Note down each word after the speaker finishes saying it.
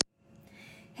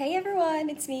Hey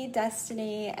everyone, it's me,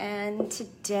 Destiny, and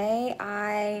today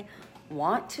I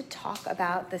want to talk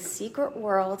about the secret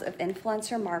world of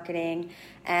influencer marketing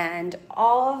and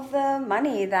all of the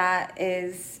money that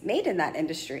is made in that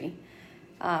industry.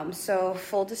 So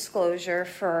full disclosure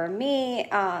for me,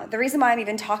 the reason why I'm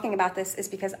even talking about this is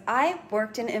because I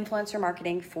worked in influencer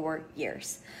marketing for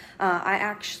years. I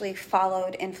actually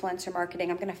followed influencer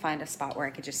marketing. I'm going to find a spot where I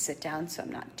could just sit down so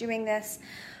I'm not doing this.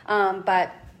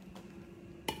 But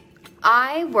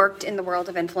I worked in the world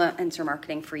of influencer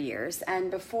marketing for years, and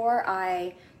before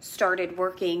I started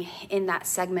working in that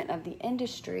segment of the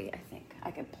industry, I think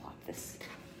I could plop this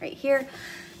right here.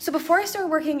 So before I started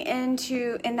working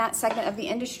in that segment of the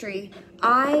industry,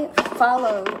 I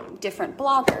followed different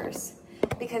bloggers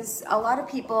because a lot of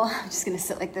people, I'm just gonna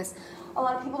sit like this, a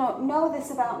lot of people don't know this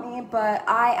about me, but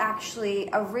I actually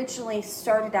originally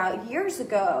started out years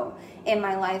ago in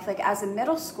my life, like as a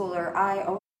middle schooler, I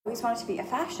always wanted to be a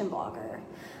fashion blogger,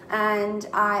 and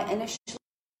I initially had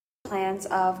plans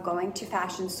of going to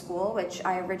fashion school, which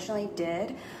I originally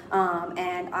did,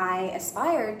 and I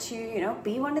aspired to,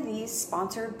 be one of these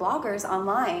sponsored bloggers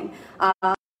online,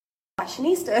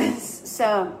 fashionistas.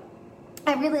 So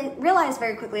I really realized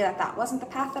very quickly that that wasn't the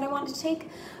path that I wanted to take,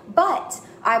 but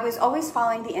I was always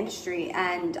following the industry,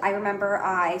 and I remember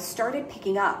I started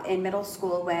picking up in middle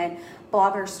school when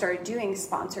bloggers started doing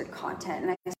sponsored content,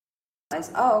 and I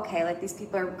okay, like these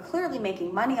people are clearly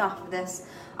making money off of this.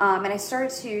 And I started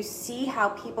to see how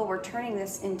people were turning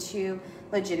this into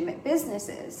legitimate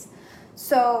businesses.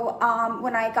 So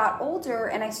when I got older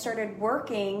and I started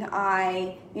working,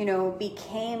 I,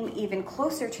 became even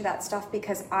closer to that stuff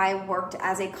because I worked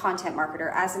as a content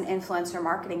marketer, as an influencer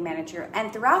marketing manager.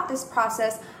 And throughout this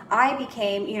process, I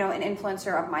became, an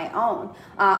influencer of my own.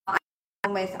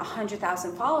 I'm with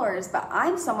 100,000 followers, but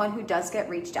I'm someone who does get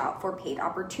reached out for paid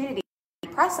opportunities,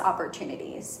 press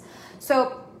opportunities.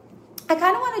 So I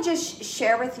kind of want to just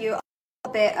share with you a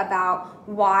little bit about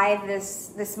why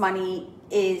this money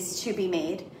is to be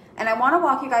made. And I want to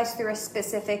walk you guys through a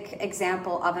specific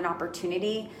example of an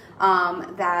opportunity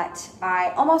that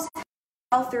I almost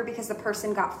fell through because the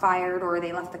person got fired or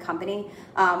they left the company.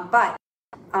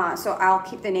 So I'll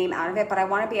keep the name out of it, but I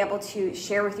want to be able to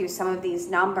share with you some of these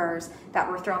numbers that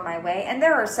were thrown my way. And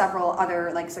there are several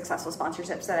other successful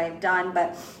sponsorships that I've done,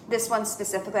 but this one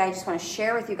specifically, I just want to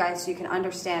share with you guys so you can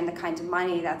understand the kind of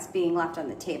money that's being left on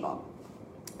the table.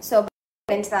 So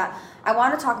into that, I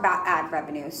want to talk about ad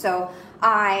revenue. So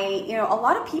a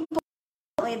lot of people,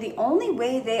 the only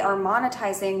way they are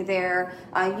monetizing their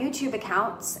YouTube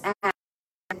accounts and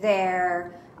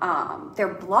their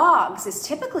blogs is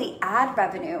typically ad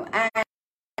revenue, and I'm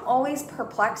always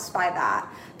perplexed by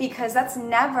that because that's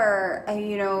never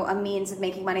a means of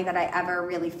making money that I ever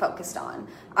really focused on.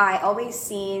 I always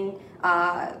seen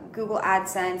Google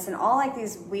AdSense and all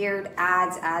these weird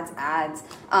ads.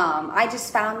 I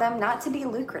just found them not to be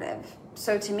lucrative.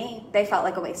 So to me, they felt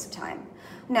like a waste of time.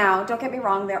 Now, don't get me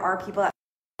wrong, there are people that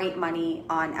make money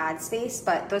on ad space,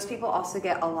 but those people also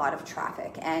get a lot of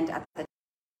traffic, and at the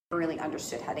really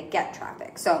understood how to get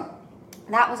traffic. So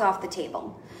that was off the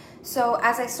table. So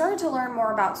as I started to learn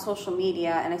more about social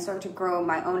media and I started to grow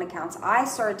my own accounts, I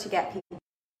started to get people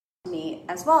to me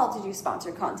as well to do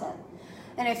sponsored content.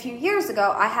 And a few years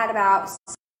ago, I had about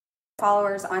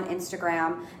followers on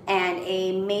Instagram, and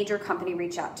a major company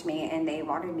reached out to me and they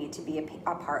wanted me to be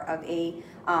a part of a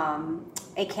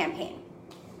campaign.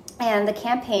 And the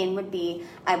campaign would be,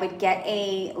 I would get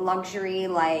a luxury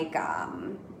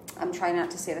I'm trying not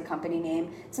to say the company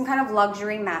name, some kind of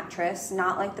luxury mattress,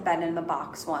 not like the bed in the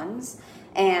box ones.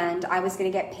 And I was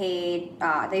going to get paid,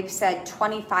 they've said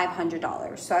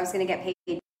 $2,500. So I was going to get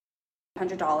paid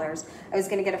 $100. I was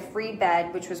going to get a free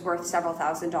bed, which was worth several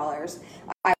 $1,000s.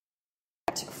 I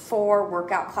got 4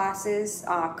 workout classes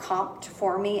comped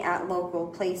for me at local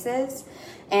places.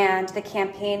 And the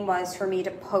campaign was for me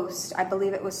to post, I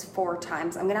believe it was 4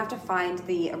 times. I'm going to have to find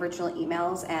the original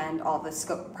emails and all the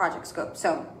project scope.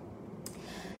 So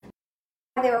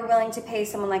they were willing to pay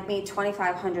someone like me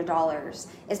 $2,500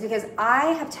 is because I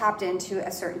have tapped into a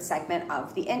certain segment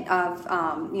of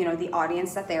the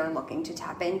audience that they are looking to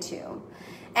tap into.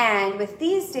 And with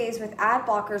these days, with ad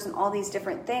blockers and all these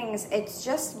different things, it's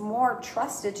just more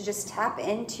trusted to just tap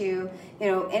into,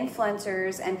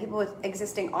 influencers and people with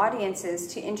existing audiences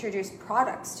to introduce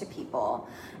products to people.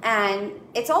 And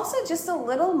it's also just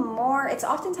it's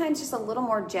oftentimes just a little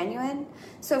more genuine.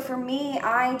 So for me,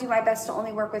 I do my best to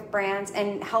only work with brands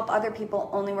and help other people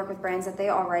only work with brands that they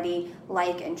already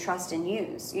like and trust and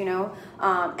use.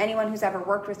 Anyone who's ever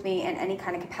worked with me in any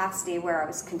kind of capacity where I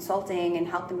was consulting and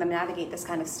helping them navigate this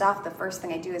kind kind of stuff, the first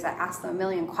thing I do is I ask them a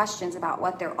million questions about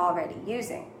what they're already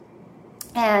using.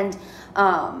 And,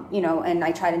 and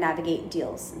I try to navigate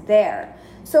deals there.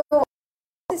 So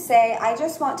I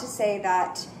just want to say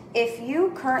that if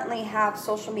you currently have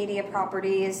social media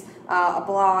properties, a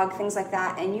blog, things like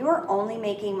that, and you are only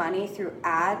making money through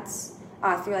ads,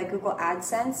 through like Google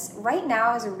AdSense, right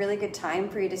now is a really good time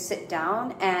for you to sit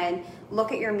down and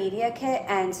look at your media kit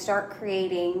and start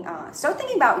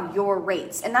thinking about your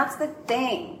rates. And that's the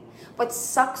thing. What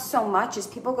sucks so much is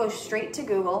people go straight to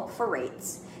Google for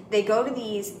rates. They go to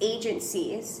these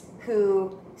agencies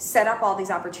who set up all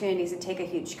these opportunities and take a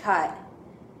huge cut,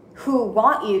 who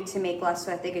want you to make less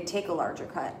so that they could take a larger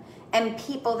cut. And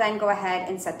people then go ahead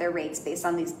and set their rates based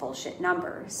on these bullshit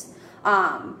numbers.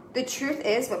 The truth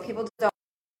is, what people don't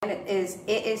understand is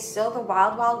it is still the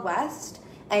wild, wild west,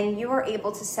 and you are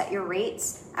able to set your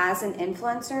rates as an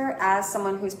influencer, as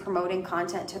someone who's promoting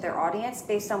content to their audience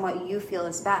based on what you feel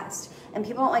is best. And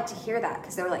people don't like to hear that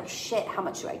because they're like, shit, how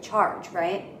much do I charge,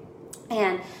 right?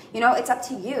 And, it's up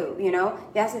to you, you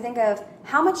have to think of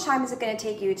how much time is it going to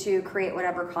take you to create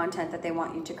whatever content that they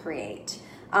want you to create?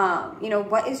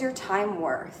 What is your time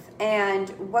worth? And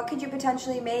what could you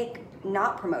potentially make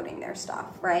not promoting their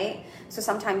stuff, right? So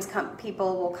sometimes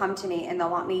people will come to me and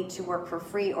they'll want me to work for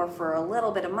free or for a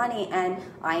little bit of money. And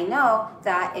I know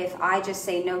that if I just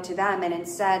say no to them and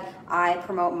instead I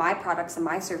promote my products and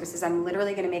my services, I'm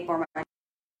literally going to make more money.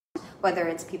 Whether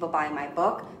it's people buying my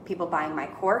book, people buying my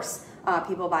course,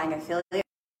 people buying affiliate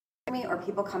me, or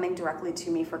people coming directly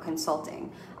to me for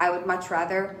consulting. I would much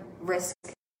rather risk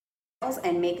sales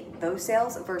and make those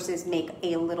sales versus make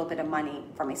a little bit of money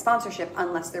from a sponsorship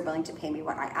unless they're willing to pay me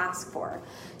what I ask for.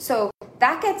 So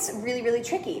that gets really, really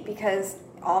tricky because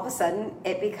all of a sudden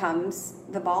it becomes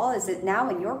the ball is now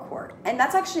in your court. And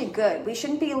that's actually good. We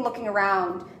shouldn't be looking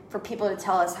around for people to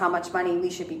tell us how much money we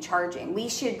should be charging. We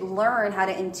should learn how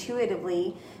to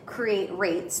intuitively create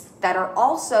rates that are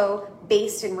also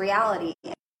based in reality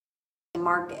in the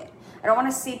market. I don't want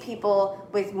to see people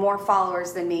with more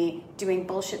followers than me doing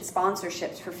bullshit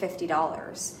sponsorships for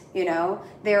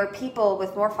 $50. There are people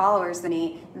with more followers than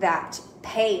me that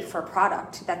pay for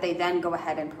product that they then go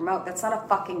ahead and promote. That's not a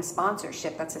fucking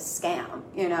sponsorship. That's a scam,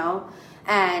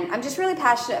 And I'm just really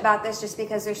passionate about this just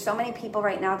because there's so many people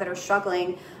right now that are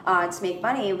struggling to make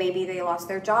money. Maybe they lost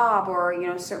their job or,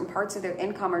 certain parts of their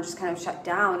income are just kind of shut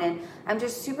down. And I'm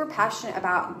just super passionate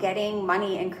about getting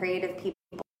money and creative people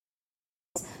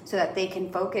so that they can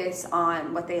focus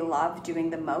on what they love doing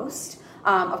the most.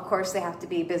 Of course, they have to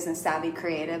be business savvy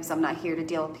creatives. I'm not here to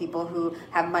deal with people who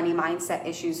have money mindset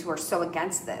issues who are so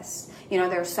against this.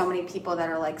 There are so many people that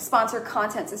are like, sponsored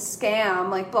content's a scam,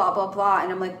 like blah, blah, blah.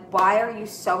 And I'm like, why are you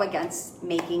so against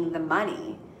making the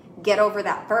money? Get over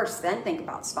that first, then think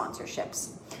about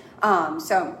sponsorships.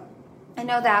 So I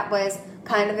know that was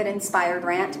kind of an inspired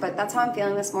rant, but that's how I'm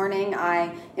feeling this morning.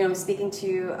 I, was speaking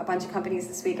to a bunch of companies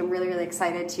this week. I'm really, really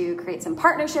excited to create some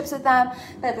partnerships with them.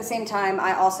 But at the same time,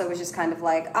 I also was just kind of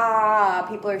like,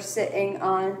 people are sitting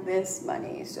on this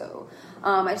money. So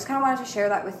I just kind of wanted to share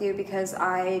that with you because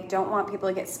I don't want people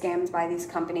to get scammed by these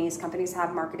companies. Companies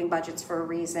have marketing budgets for a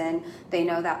reason. They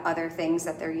know that other things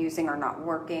that they're using are not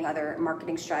working. Other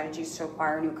marketing strategies to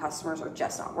acquire new customers are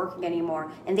just not working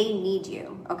anymore. And they need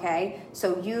you, okay?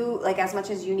 So you, as much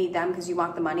as you need them because you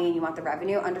want the money and you want the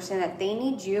revenue, understand that they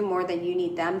need you more than you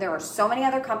need them. There are so many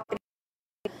other companies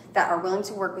that are willing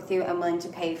to work with you and willing to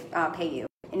pay you.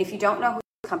 And if you don't know who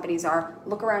companies are,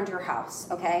 look around your house,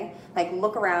 okay?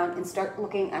 Look around and start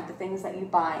looking at the things that you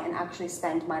buy and actually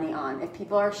spend money on. If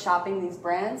people are shopping these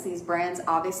brands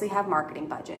obviously have marketing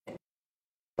budget.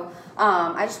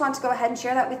 I just want to go ahead and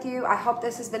share that with you. I hope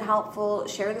this has been helpful.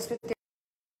 Share this with you.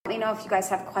 Let me know if you guys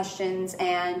have questions,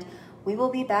 and we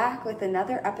will be back with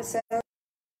another episode.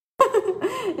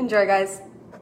 Enjoy, guys.